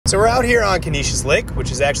So we're out here on Conesus Lake,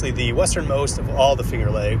 which is actually the westernmost of all the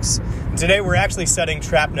Finger Lakes. And today we're actually setting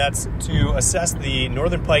trap nets to assess the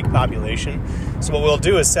northern pike population. So what we'll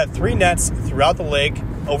do is set 3 nets throughout the lake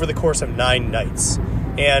over the course of 9 nights.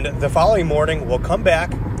 And the following morning we'll come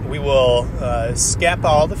back, we will scap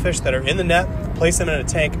all the fish that are in the net, place them in a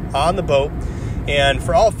tank on the boat, and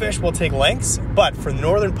for all fish we'll take lengths, but for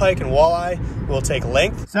northern pike and walleye we'll take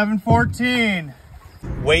length, 714,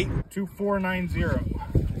 weight, 2490.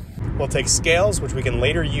 We'll take scales, which we can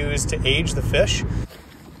later use to age the fish.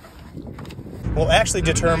 We'll actually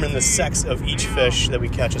determine the sex of each fish that we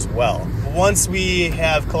catch as well. Once we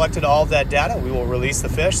have collected all of that data, we will release the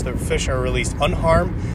fish. The fish are released unharmed